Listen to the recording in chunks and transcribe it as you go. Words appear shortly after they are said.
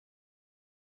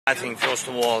I think first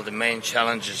of all the main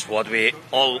challenge is what we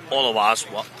all of us.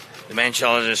 The main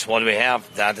challenge is what we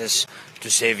have. That is to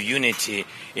save unity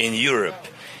in Europe,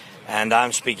 and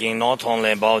I'm speaking not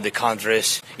only about the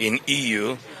countries in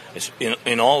EU.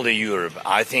 In all the Europe,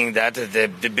 I think that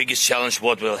the biggest challenge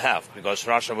what we'll have, because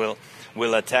Russia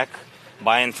will attack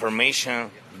by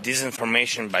information,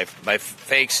 disinformation, by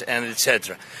fakes and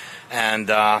etc. And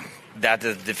that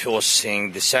is the first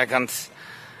thing. The second,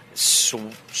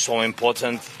 so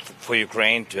important for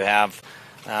Ukraine to have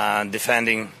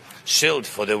defending shield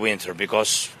for the winter,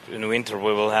 because in winter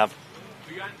we will have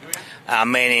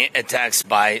many attacks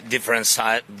by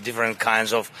different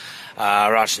kinds of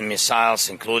Russian missiles,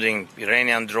 including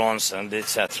Iranian drones and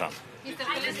etc. Mr.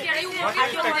 Zelenskyy, are you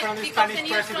worried because the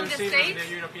news from the States?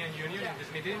 The European Union in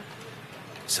this meeting?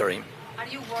 Sorry? Are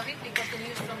you worried because the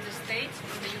news from the States,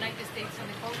 from the United States and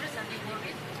the Congress, are you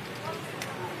worried?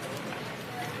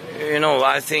 You know,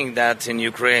 I think that in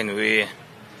Ukraine we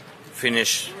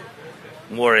finished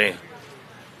worry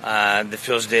the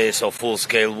first days of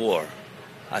full-scale war.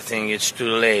 I think it's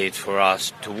too late for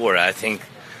us to worry. I think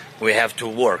we have to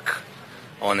work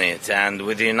on it. And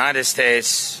with the United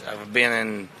States, I've been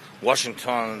in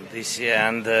Washington this year,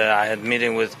 and I had a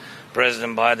meeting with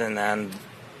President Biden, and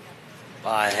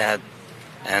I had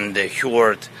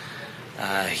heard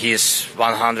his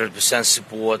 100%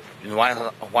 support in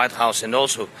White House, and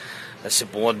also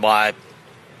support by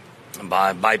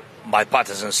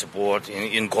bipartisan support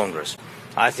in Congress.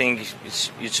 I think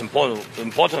it's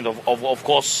important of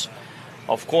course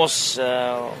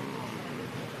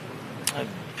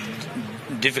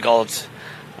difficult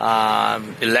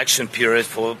election period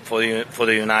for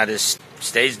the United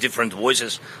States. Different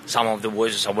voices. Some of the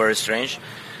voices are very strange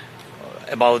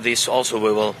about this. Also,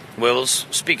 we will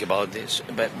speak about this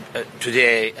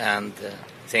today. And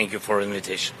thank you for the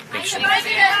invitation. Thank you.